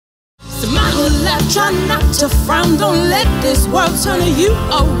My whole life, try not to frown. Don't let this world turn you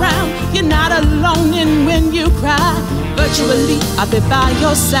around. You're not alone in when you cry. Virtually, I'll be by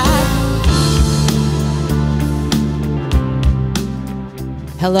your side.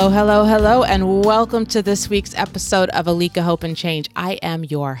 Hello, hello, hello, and welcome to this week's episode of Alika Hope and Change. I am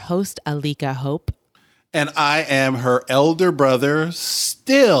your host, Alika Hope. And I am her elder brother,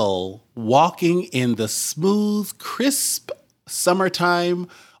 still walking in the smooth, crisp summertime,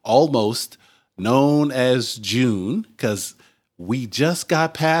 almost known as June, because we just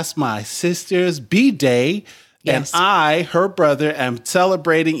got past my sister's B-Day. Yes. And I, her brother, am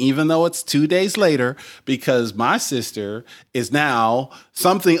celebrating, even though it's 2 days later, because my sister is now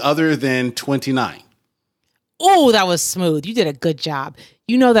something other than 29. Oh, that was smooth. You did a good job.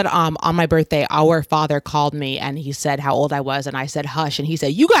 You know that on my birthday, our father called me and he said how old I was. And I said, hush. And he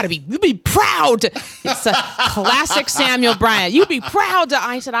said, you be proud. It's a classic Samuel Bryant. You be proud.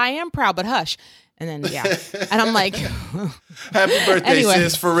 I said, I am proud, but hush. And then, yeah. And I'm like. Happy birthday, anyway.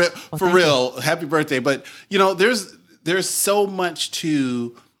 Sis. For real. Happy birthday. But, you know, there's so much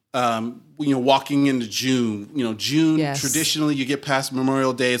to, walking into June. You know, June, yes. Traditionally, you get past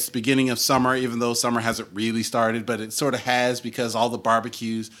Memorial Day. It's the beginning of summer, even though summer hasn't really started. But it sort of has because all the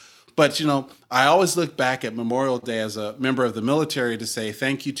barbecues. But, you know, I always look back at Memorial Day as a member of the military to say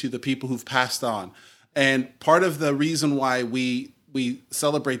thank you to the people who've passed on. And part of the reason why we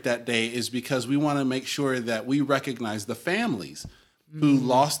celebrate that day is because we want to make sure that we recognize the families who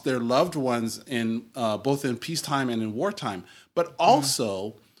lost their loved ones in both in peacetime and in wartime. But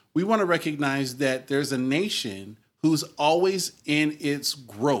also, we want to recognize that there's a nation who's always in its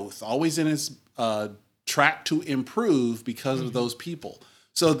growth, always in its track to improve because of those people.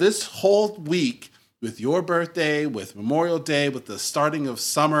 So this whole week, with your birthday, with Memorial Day, with the starting of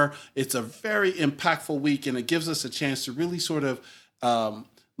summer, it's a very impactful week, and it gives us a chance to really sort of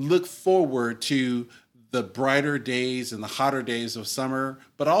look forward to the brighter days and the hotter days of summer,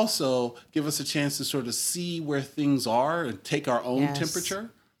 but also give us a chance to sort of see where things are and take our own temperature.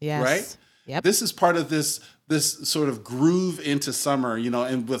 Yes. Right? Yep. This is part of this sort of groove into summer, you know,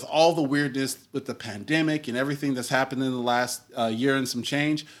 and with all the weirdness with the pandemic and everything that's happened in the last year and some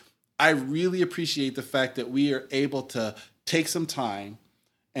change, I really appreciate the fact that we are able to take some time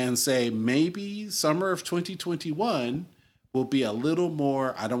and say maybe summer of 2021 will be a little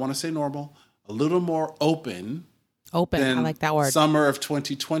more, I don't want to say normal, a little more open. Open, I like that word. Summer of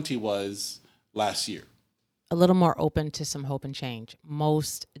 2020 was last year. A little more open to some hope and change,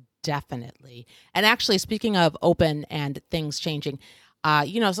 most definitely. And actually, speaking of open and things changing,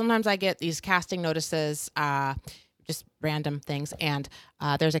 sometimes I get these casting notices, just random things. And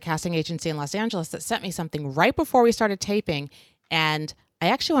there's a casting agency in Los Angeles that sent me something right before we started taping. And I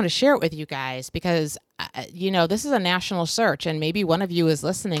actually want to share it with you guys because, this is a national search and maybe one of you is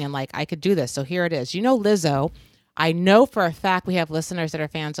listening and like, I could do this. So here it is. You know, Lizzo. I know for a fact we have listeners that are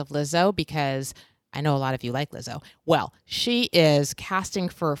fans of Lizzo because I know a lot of you like Lizzo. Well, she is casting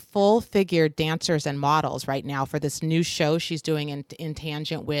for full-figured dancers and models right now for this new show she's doing in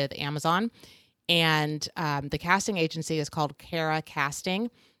tangent with Amazon. And the casting agency is called Cara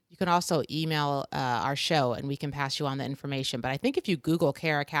Casting. You can also email our show and we can pass you on the information. But I think if you Google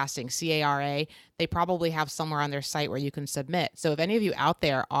Cara Casting, C-A-R-A, they probably have somewhere on their site where you can submit. So if any of you out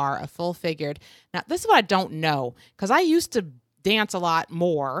there are a full-figured... Now, this is what I don't know, because I used to dance a lot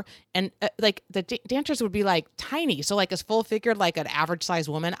more, and the dancers would be like tiny. So like is full-figured like an average-sized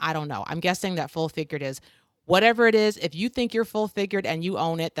woman? I don't know. I'm guessing that full-figured is... Whatever it is, if you think you're full-figured and you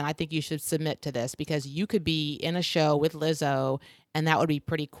own it, then I think you should submit to this because you could be in a show with Lizzo, and that would be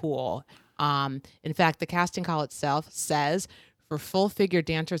pretty cool. In fact, the casting call itself says, for full-figure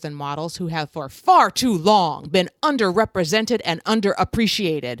dancers and models who have for far too long been underrepresented and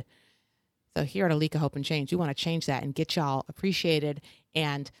underappreciated. So here at Alika Hope and Change, we want to change that and get y'all appreciated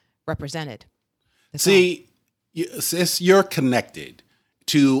and represented. See, sis, you're connected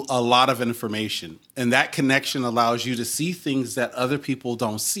to a lot of information, and that connection allows you to see things that other people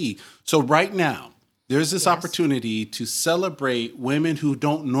don't see. So right now, there's this opportunity to celebrate women who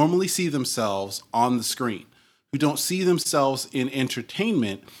don't normally see themselves on the screen, who don't see themselves in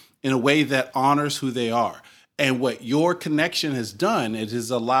entertainment in a way that honors who they are. And what your connection has done, it has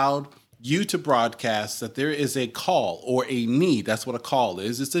allowed you to broadcast that there is a call or a need. That's what a call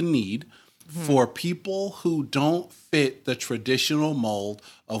is. It's a need for people who don't fit the traditional mold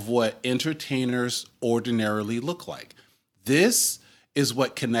of what entertainers ordinarily look like. This is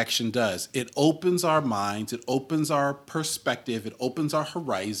what connection does. It opens our minds, it opens our perspective, it opens our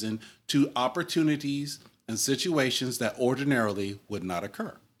horizon to opportunities and situations that ordinarily would not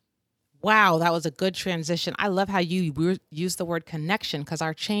occur. Wow, that was a good transition. I love how you use the word connection, because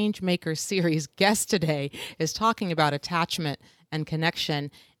our Change Maker series guest today is talking about attachment and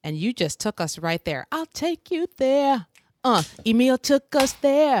connection, and you just took us right there. I'll take you there. Emil took us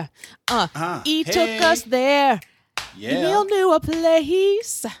there. He took us there. Yeah. Emil knew a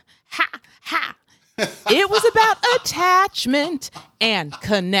place. Ha, ha. It was about attachment and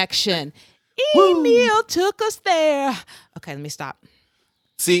connection. Emil took us there. Okay, let me stop.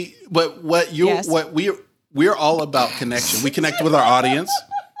 See, but we're all about connection. We connect with our audience,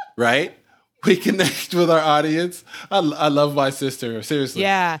 right? We connect with our audience. I love my sister, seriously.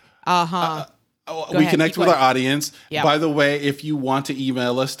 Yeah. We connect with our audience. Yep. By the way, if you want to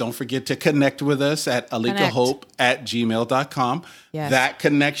email us, don't forget to connect with us at alikahope@gmail.com. Yes. That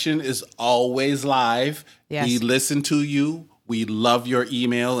connection is always live. Yes. We listen to you. We love your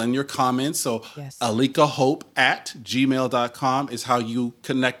email and your comments. So yes. alikahope@gmail.com is how you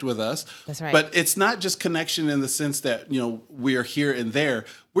connect with us. That's right. But it's not just connection in the sense that, we're here and there.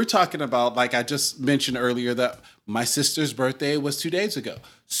 We're talking about, like I just mentioned earlier, that my sister's birthday was 2 days ago.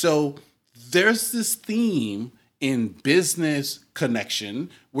 So there's this theme in business connection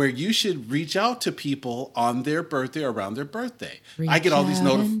where you should reach out to people on their birthday or around their birthday. I get all these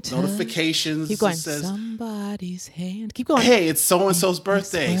notifications. Keep going. That says, somebody's hand. Keep going. Hey, it's so-and-so's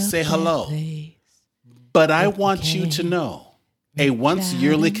birthday. Say hello. But I want you to know a once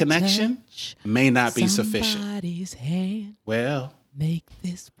yearly connection may not be sufficient. Somebody's hand. Well, make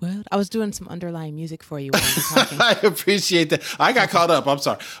this world. I was doing some underlying music for you while you were talking. I appreciate that. I got caught up. I'm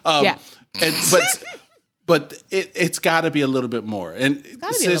sorry. Yeah. But it's got to be a little bit more. And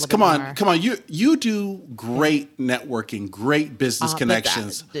sis, come on. You do great networking, great business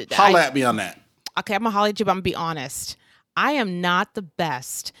connections. Holla at me on that. Okay, I'm gonna holler at you, but I'm gonna be honest. I am not the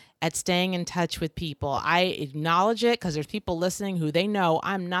best at staying in touch with people. I acknowledge it because there's people listening who they know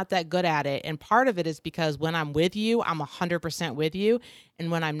I'm not that good at it. And part of it is because when I'm with you, I'm 100% with you.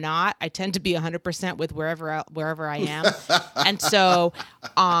 And when I'm not, I tend to be 100% with wherever I am. And so,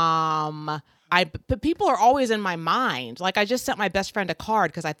 but people are always in my mind. Like I just sent my best friend a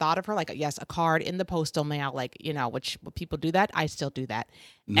card because I thought of her. Like, yes, a card in the postal mail. Like, which people do that. I still do that.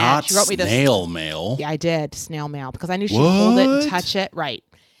 Not she wrote me snail mail. Yeah, I did snail mail because I knew she'd hold it and touch it. Right.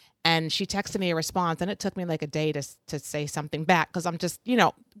 And she texted me a response, and it took me like a day to say something back because I'm just,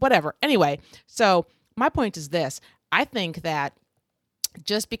 whatever. Anyway, so my point is this. I think that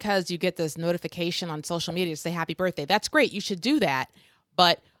just because you get this notification on social media to say happy birthday, that's great. You should do that.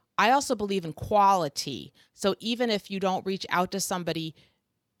 But I also believe in quality. So even if you don't reach out to somebody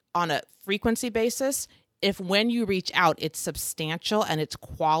on a frequency basis, if when you reach out, it's substantial and it's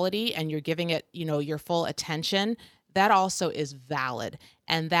quality and you're giving it, your full attention, that also is valid.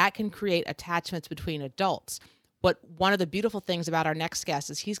 And that can create attachments between adults. But one of the beautiful things about our next guest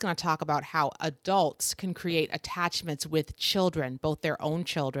is he's going to talk about how adults can create attachments with children, both their own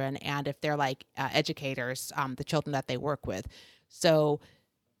children and if they're like educators, the children that they work with. So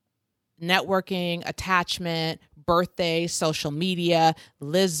networking, attachment, birthday, social media,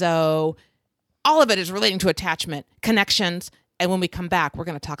 Lizzo, all of it is relating to attachment, connections. And when we come back, we're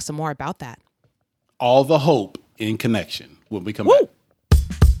going to talk some more about that. All the hope in connection when we come back.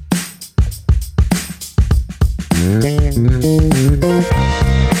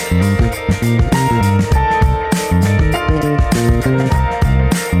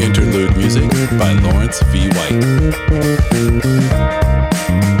 Interlude music by Lawrence V. White.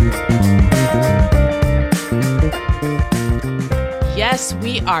 Yes,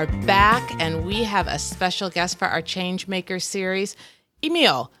 we are back, and we have a special guest for our Changemaker series.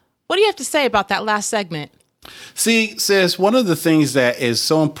 Emil, what do you have to say about that last segment? See, sis, one of the things that is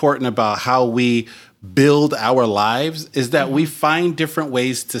so important about how we build our lives is that we find different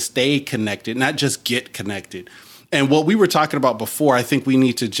ways to stay connected, not just get connected. And what we were talking about before, I think we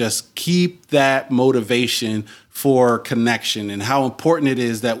need to just keep that motivation for connection and how important it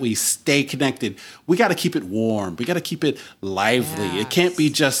is that we stay connected. We got to keep it warm. We got to keep it lively. Yes. It can't be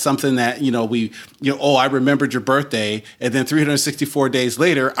just something that, I remembered your birthday, and then 364 days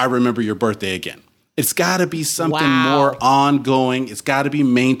later, I remember your birthday again. It's got to be something more ongoing. It's got to be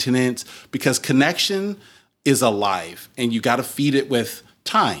maintenance because connection is alive and you got to feed it with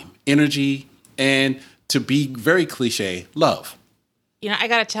time, energy, and to be very cliche, love. I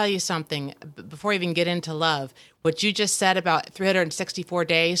got to tell you something before we even get into love. What you just said about 364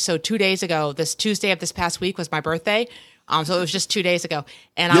 days. So 2 days ago, this Tuesday of this past week was my birthday. So it was just 2 days ago.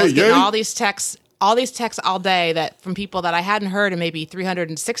 And I was getting all these texts all day that from people that I hadn't heard in maybe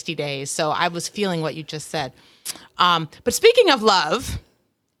 360 days. So I was feeling what you just said. But speaking of love,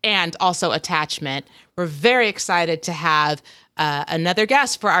 and also attachment. We're very excited to have another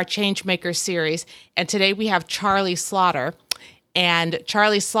guest for our Changemakers series. And today we have Charlie Slaughter. And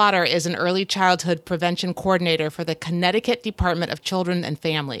Charlie Slaughter is an early childhood prevention coordinator for the Connecticut Department of Children and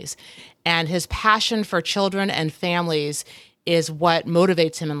Families. And his passion for children and families is what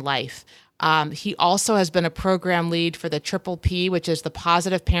motivates him in life. He also has been a program lead for the Triple P, which is the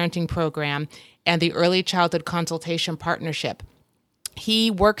Positive Parenting Program, and the Early Childhood Consultation Partnership.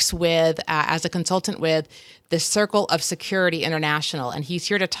 He works with, as a consultant with, the Circle of Security International, and he's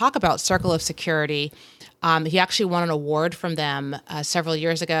here to talk about Circle of Security. He actually won an award from them several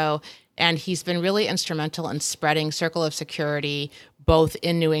years ago, and he's been really instrumental in spreading Circle of Security both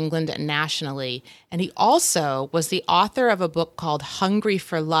in New England and nationally. And he also was the author of a book called Hungry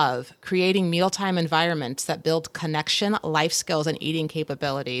for Love, Creating Mealtime Environments that Build Connection, Life Skills, and Eating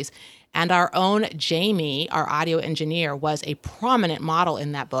Capabilities. And our own Jamie, our audio engineer, was a prominent model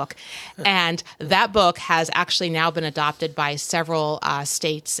in that book. And that book has actually now been adopted by several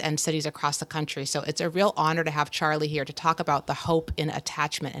states and cities across the country. So it's a real honor to have Charlie here to talk about the hope in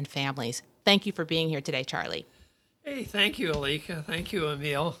attachment and families. Thank you for being here today, Charlie. Hey, thank you, Alika. Thank you,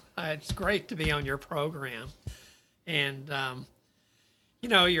 Emil. It's great to be on your program. And,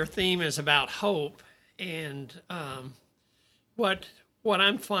 your theme is about hope. And what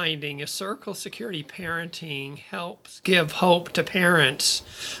I'm finding is Circle Security Parenting helps give hope to parents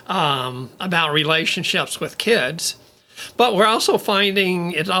about relationships with kids. But we're also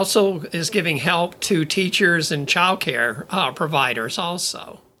finding it also is giving help to teachers and childcare providers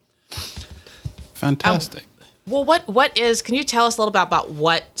also. Fantastic. Well, can you tell us a little bit about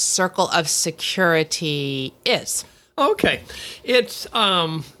what Circle of Security is? Okay. It's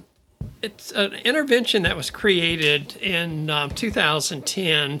an intervention that was created in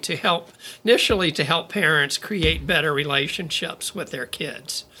 2010 initially to help parents create better relationships with their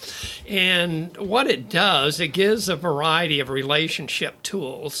kids. And what it does, it gives a variety of relationship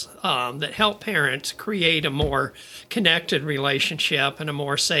tools that help parents create a more connected relationship and a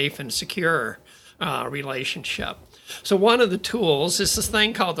more safe and secure relationship. So one of the tools is this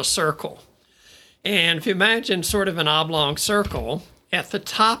thing called the circle. And if you imagine sort of an oblong circle, at the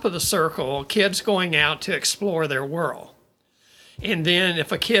top of the circle, kids going out to explore their world. And then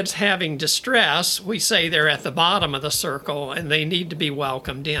if a kid's having distress, we say they're at the bottom of the circle and they need to be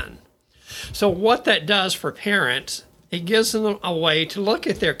welcomed in. So what that does for parents, it gives them a way to look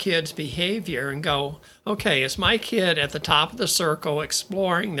at their kid's behavior and go, okay, is my kid at the top of the circle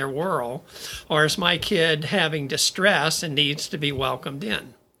exploring their world, or is my kid having distress and needs to be welcomed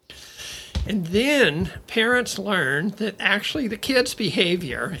in? And then parents learn that actually the kid's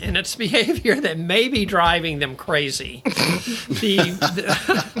behavior, and it's behavior that may be driving them crazy, the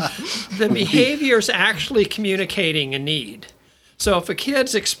behavior is actually communicating a need. So if a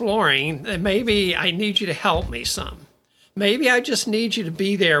kid's exploring, then maybe I need you to help me some. Maybe I just need you to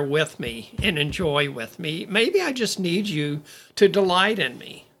be there with me and enjoy with me. Maybe I just need you to delight in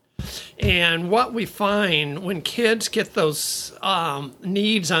me. And what we find when kids get those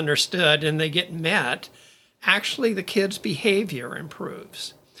needs understood and they get met, actually the kid's behavior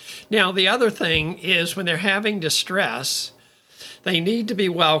improves. Now, the other thing is when they're having distress, they need to be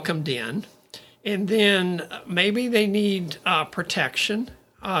welcomed in. And then maybe they need protection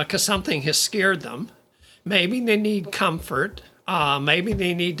because something has scared them. Maybe they need comfort. Maybe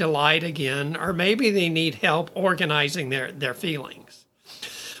they need delight again. Or maybe they need help organizing their feelings.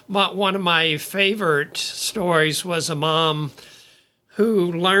 One of my favorite stories was a mom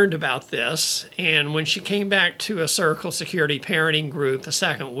who learned about this. And when she came back to a Circle Security parenting group the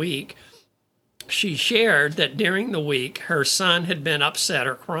second week, she shared that during the week, her son had been upset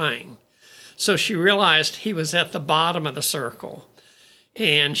or crying. So she realized he was at the bottom of the circle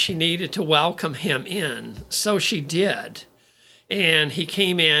and she needed to welcome him in. So she did. And he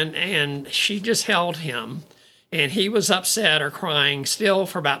came in and she just held him. And he was upset or crying still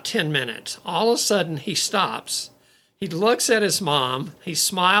for about 10 minutes. All of a sudden, he stops. He looks at his mom. He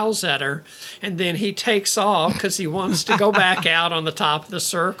smiles at her. And then he takes off because he wants to go back out on the top of the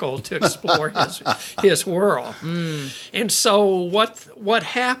circle to explore his world. And so what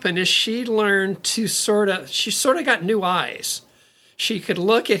happened is she learned to sort of got new eyes. She could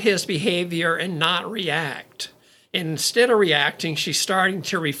look at his behavior and not react. And instead of reacting, she's starting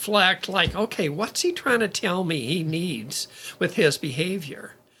to reflect like, okay, what's he trying to tell me he needs with his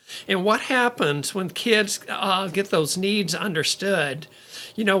behavior? And what happens when kids get those needs understood?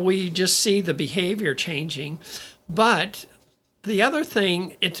 We just see the behavior changing. But The other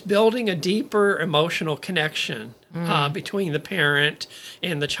thing, it's building a deeper emotional connection between the parent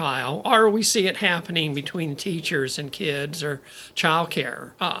and the child, or we see it happening between teachers and kids or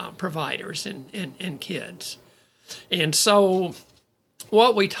childcare providers and kids. And so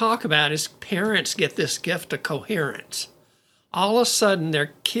what we talk about is parents get this gift of coherence. All of a sudden,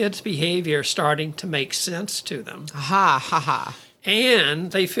 their kids' behavior is starting to make sense to them. Ha, ha, ha.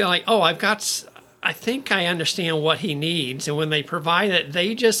 And they feel like, oh, I think I understand what he needs. And when they provide it,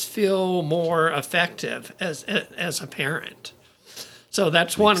 they just feel more effective as a parent. So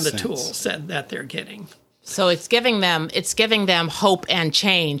that's one of the tools that they're getting. So it's giving them hope and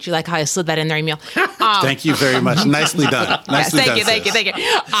change. You like how I slid that in there, Emil? Thank you very much. Nicely done. Nicely done. Thank you.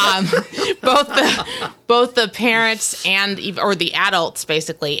 Both the parents or the adults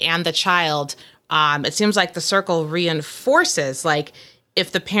basically and the child. It seems like the circle reinforces, like,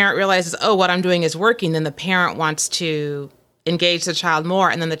 if the parent realizes, oh, what I'm doing is working, then the parent wants to engage the child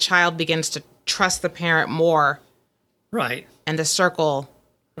more, and then the child begins to trust the parent more. Right. And the circle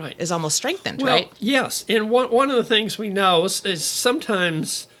is almost strengthened, right? Yes. And one of the things we know is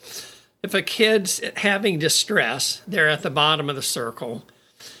sometimes if a kid's having distress, they're at the bottom of the circle.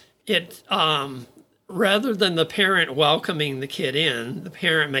 It rather than the parent welcoming the kid in, the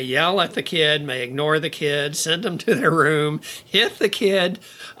parent may yell at the kid, may ignore the kid, send them to their room, hit the kid,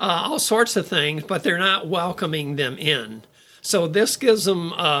 all sorts of things, but they're not welcoming them in. So this gives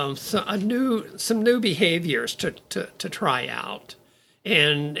them some new behaviors to try out.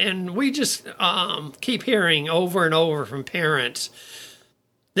 And we just keep hearing over and over from parents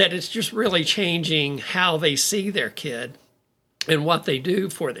that it's just really changing how they see their kid and what they do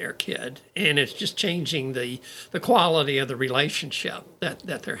for their kid. And it's just changing the quality of the relationship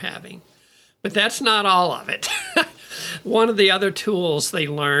that they're having. But that's not all of it. One of the other tools they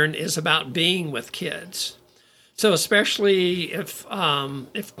learn is about being with kids. So especially if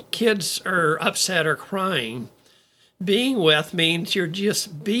kids are upset or crying, being with means you're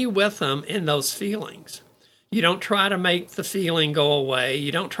just be with them in those feelings. You don't try to make the feeling go away.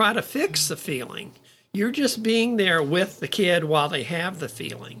 You don't try to fix the feeling. You're just being there with the kid while they have the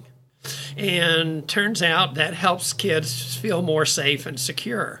feeling. And turns out that helps kids feel more safe and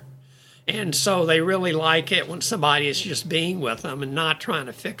secure. And so they really like it when somebody is just being with them and not trying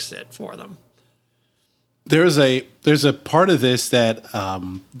to fix it for them. There's a part of this that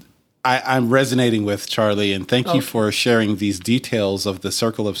I'm resonating with, Charlie, and thank you for sharing these details of the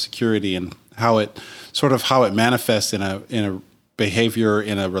circle of security and how it manifests in a behavior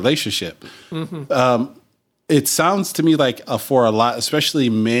in a relationship. Mm-hmm. It sounds to me like for a lot, especially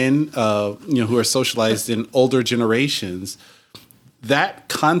men, who are socialized in older generations, that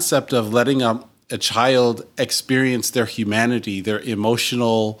concept of letting a child experience their humanity, their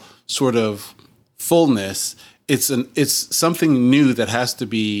emotional sort of fullness, it's something new that has to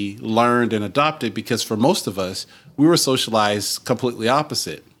be learned and adopted, because for most of us, we were socialized completely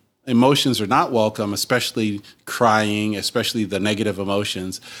opposite. Emotions are not welcome, especially crying, especially the negative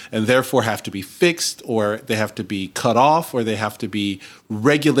emotions, and therefore have to be fixed, or they have to be cut off, or they have to be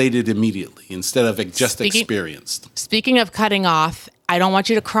regulated immediately instead of just experienced. Speaking of cutting off, I don't want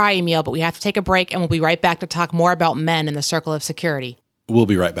you to cry, Emil, but we have to take a break, and we'll be right back to talk more about men in the circle of security. We'll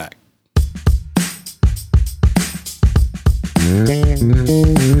be right back.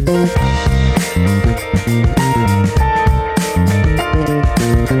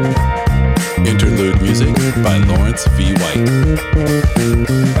 Interlude music by Lawrence V. White.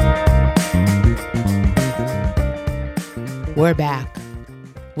 We're back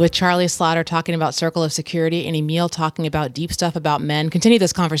with Charlie Slaughter talking about circle of security and Emil talking about deep stuff about men. Continue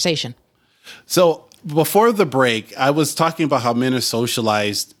this conversation. So before the break, I was talking about how men are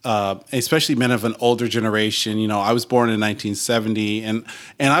socialized, especially men of an older generation. You know, I was born in 1970, and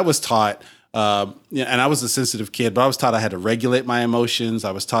I was taught, and I was a sensitive kid, but I was taught I had to regulate my emotions.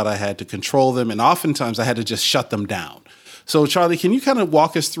 I was taught I had to control them, and oftentimes I had to just shut them down. So, Charlie, can you kind of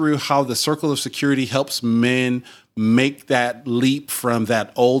walk us through how the circle of security helps men make that leap from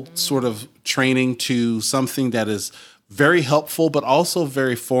that old sort of training to something that is very helpful, but also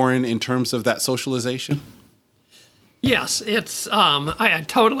very foreign in terms of that socialization? Yes, it's. I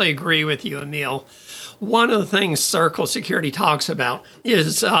totally agree with you, Emil. One of the things circle security talks about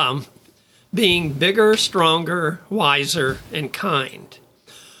is being bigger, stronger, wiser, and kind.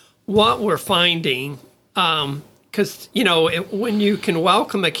 What we're finding, because when you can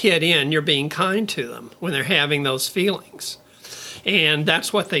welcome a kid in, you're being kind to them when they're having those feelings, and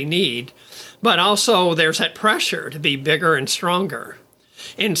that's what they need. But also there's that pressure to be bigger and stronger.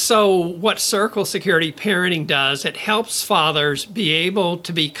 And so what circle security parenting does, it helps fathers be able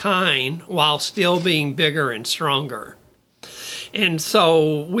to be kind while still being bigger and stronger. And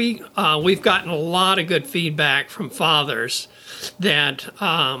so we've gotten a lot of good feedback from fathers that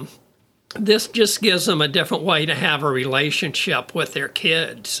this just gives them a different way to have a relationship with their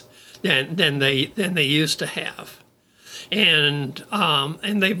kids than they used to have, and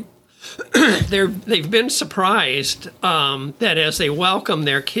they've been surprised that as they welcome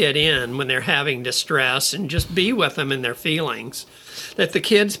their kid in when they're having distress and just be with them in their feelings, that the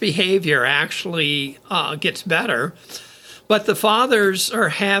kid's behavior actually gets better. But the fathers are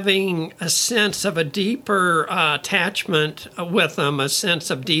having a sense of a deeper attachment with them, a sense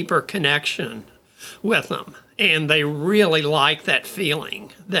of deeper connection with them. And they really like that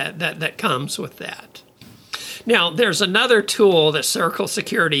feeling that comes with that. Now, there's another tool that Circle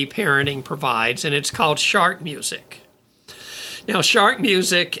Security Parenting provides, and it's called shark music. Now, shark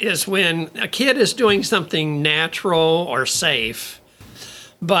music is when a kid is doing something natural or safe,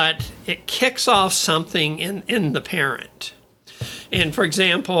 but it kicks off something in the parent. And for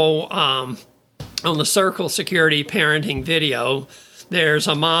example, on the Circle Security Parenting video, there's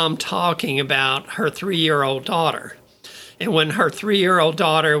a mom talking about her 3-year-old daughter. And when her 3-year-old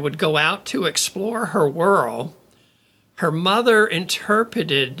daughter would go out to explore her world, her mother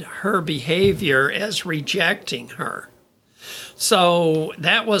interpreted her behavior as rejecting her. So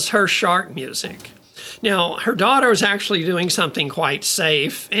that was her shark music. Now, her daughter was actually doing something quite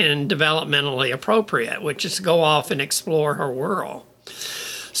safe and developmentally appropriate, which is to go off and explore her world.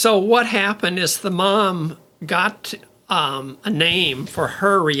 So what happened is the mom got a name for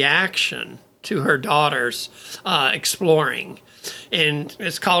her reaction to her daughter's exploring, and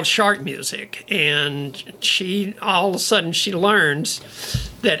it's called shark music. And she, all of a sudden, she learns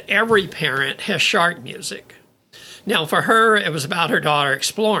that every parent has shark music. Now, for her, it was about her daughter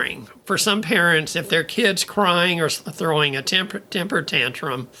exploring. For some parents, if their kid's crying or throwing a temper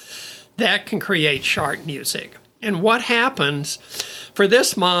tantrum, that can create shark music. And what happens, for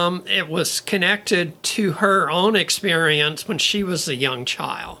this mom, it was connected to her own experience when she was a young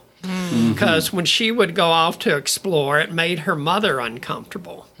child. Because when she would go off to explore, it made her mother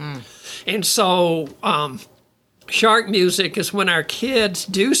uncomfortable. And so shark music is when our kids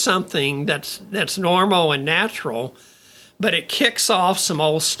do something that's normal and natural, but it kicks off some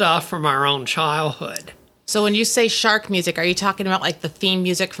old stuff from our own childhood. So when you say shark music, are you talking about like the theme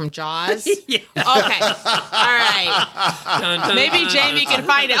music from Jaws? Yeah. Okay. All right. Dun, dun, Maybe Jamie can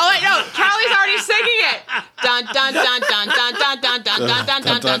find it. Oh wait, no, Charlie's already singing it. Dun dun dun dun dun dun dun dun dun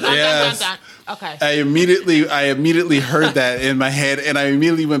dun dun dun dun dun. Okay. I immediately heard that in my head, and I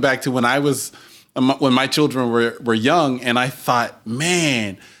immediately went back to when my children were young, and I thought,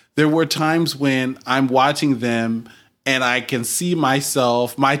 man, there were times when I'm watching them and I can see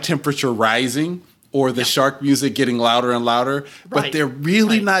myself, my temperature rising, or the shark music getting louder and louder, but they're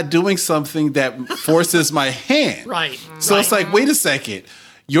really not doing something that forces my hand. Right. So it's like, wait a second.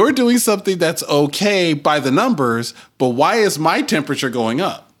 You're doing something that's okay by the numbers, but why is my temperature going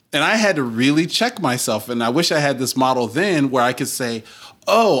up? And I had to really check myself. And I wish I had this model then where I could say,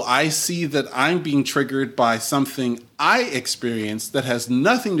 oh, I see that I'm being triggered by something I experienced that has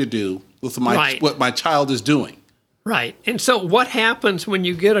nothing to do with what my child is doing. Right. And so what happens when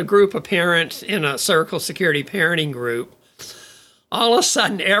you get a group of parents in a Circle Security Parenting group? All of a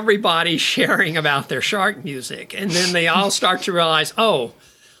sudden, everybody's sharing about their shark music. And then they all start to realize, oh,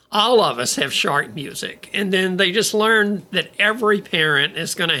 all of us have shark music. And then they just learn that every parent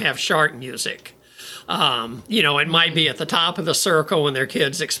is going to have shark music. It might be at the top of the circle when their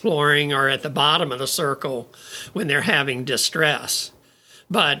kid's exploring, or at the bottom of the circle when they're having distress.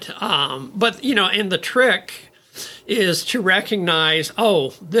 But and the trick is to recognize,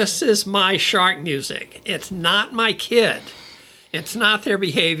 oh, this is my shark music. It's not my kid. It's not their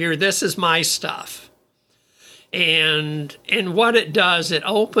behavior. This is my stuff. And what it does, it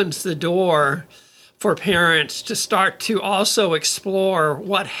opens the door for parents to start to also explore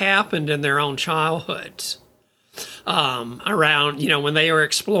what happened in their own childhoods around, when they were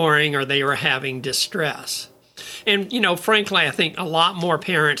exploring or they were having distress. And, frankly, I think a lot more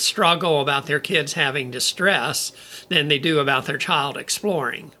parents struggle about their kids having distress than they do about their child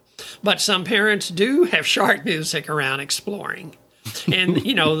exploring. But some parents do have shark music around exploring. And,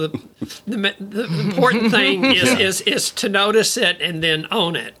 the important thing is to notice it and then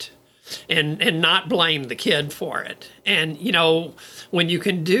own it and not blame the kid for it. And, when you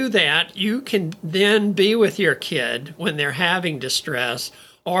can do that, you can then be with your kid when they're having distress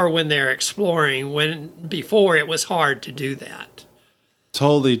or when they're exploring, when before it was hard to do that.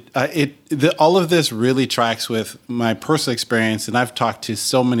 Totally. All of this really tracks with my personal experience, and I've talked to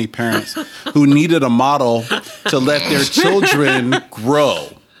so many parents who needed a model to let their children grow.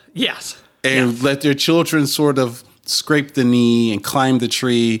 Yes. And let their children sort of scrape the knee and climb the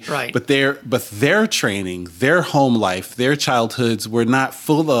tree. Right. But their training, their home life, their childhoods were not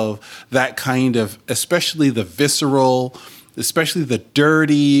full of that kind of, especially the visceral, especially the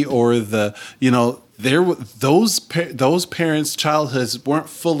dirty, or the, those parents' childhoods weren't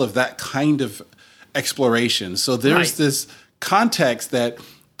full of that kind of exploration. So there's this context that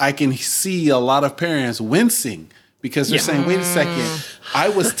I can see a lot of parents wincing, because they're saying, wait a second, I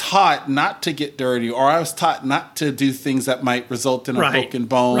was taught not to get dirty, or I was taught not to do things that might result in a broken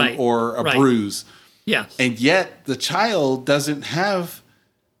bone or a bruise. Yeah. And yet the child doesn't have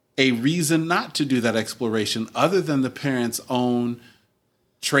a reason not to do that exploration other than the parent's own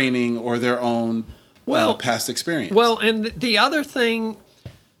training or their own past experience. Well, and the other thing,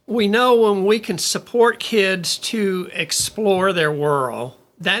 we know when we can support kids to explore their world,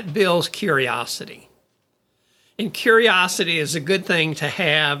 that builds curiosity. And curiosity is a good thing to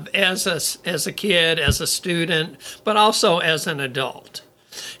have as a kid, as a student, but also as an adult.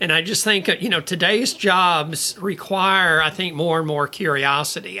 And I just think, today's jobs require, I think, more and more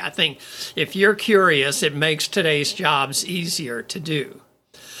curiosity. I think if you're curious, it makes today's jobs easier to do.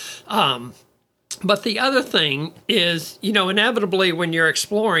 But the other thing is, inevitably when you're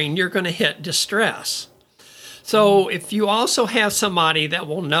exploring, you're going to hit distress. So if you also have somebody that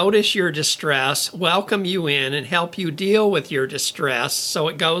will notice your distress, welcome you in, and help you deal with your distress so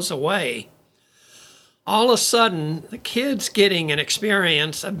it goes away, all of a sudden the kid's getting an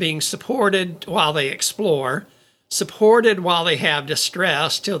experience of being supported while they explore, supported while they have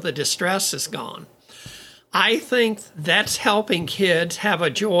distress till the distress is gone. I think that's helping kids have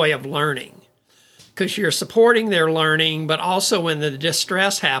a joy of learning, because you're supporting their learning, but also when the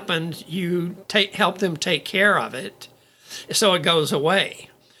distress happens, you help them take care of it so it goes away.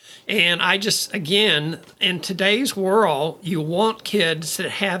 And I just, again, in today's world, you want kids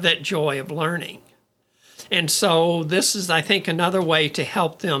that have that joy of learning. And so this is, I think, another way to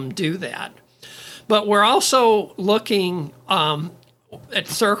help them do that. But we're also looking at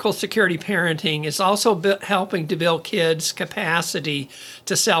Circle Security Parenting is also helping to build kids' capacity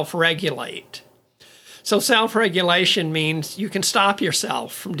to self-regulate. So self-regulation means you can stop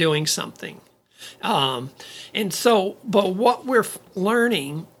yourself from doing something. But what we're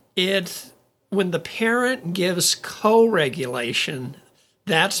learning is when the parent gives co-regulation,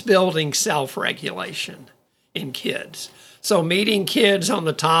 that's building self-regulation in kids. So meeting kids on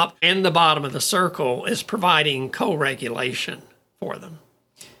the top and the bottom of the circle is providing co-regulation for them.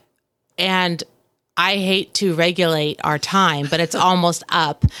 And I hate to regulate our time, but it's almost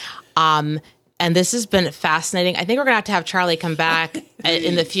up. And this has been fascinating. I think we're going to have Charlie come back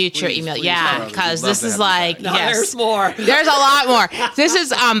in the future. Please, yeah, because this is there's more. There's a lot more. This is,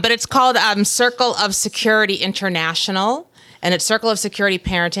 but it's called Circle of Security International, and it's Circle of Security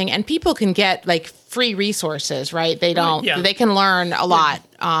Parenting. And people can get free resources, right? They can learn a lot.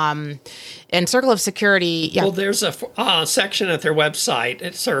 And Circle of Security, Well, there's a section at their website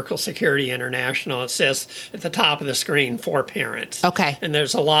at Circle Security International. It says at the top of the screen for parents. Okay. And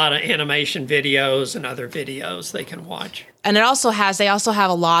there's a lot of animation videos and other videos they can watch. And they also have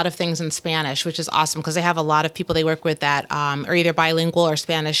a lot of things in Spanish, which is awesome because they have a lot of people they work with that are either bilingual or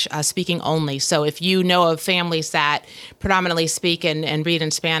Spanish speaking only. So if you know of families that predominantly speak and read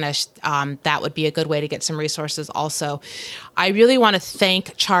in Spanish, that would be a good way to get some resources also. I really want to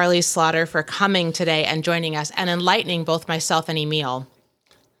thank Charlie Slaughter for coming today and joining us and enlightening both myself and Emil.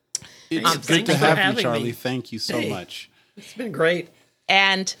 It's good to have you, Charlie. Thank you so much. It's been great.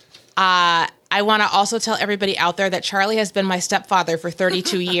 And I want to also tell everybody out there that Charlie has been my stepfather for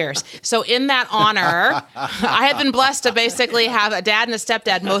 32 years. So in that honor, I have been blessed to basically have a dad and a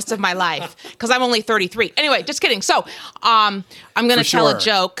stepdad most of my life because I'm only 33. Anyway, just kidding. So I'm going to tell a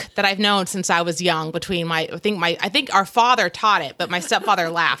joke that I've known since I was young between I think our father taught it, but my stepfather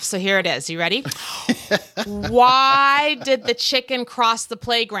laughed. So here it is. You ready? Why did the chicken cross the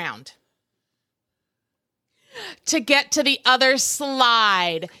playground? To get to the other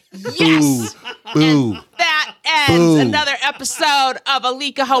slide. Yes. Boo. And that ends another episode of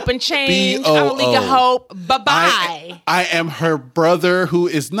Alika Hope and Change. I'm Alika Hope. Bye-bye. I am her brother who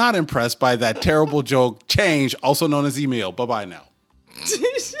is not impressed by that terrible joke, Change, also known as Emil. Bye-bye now.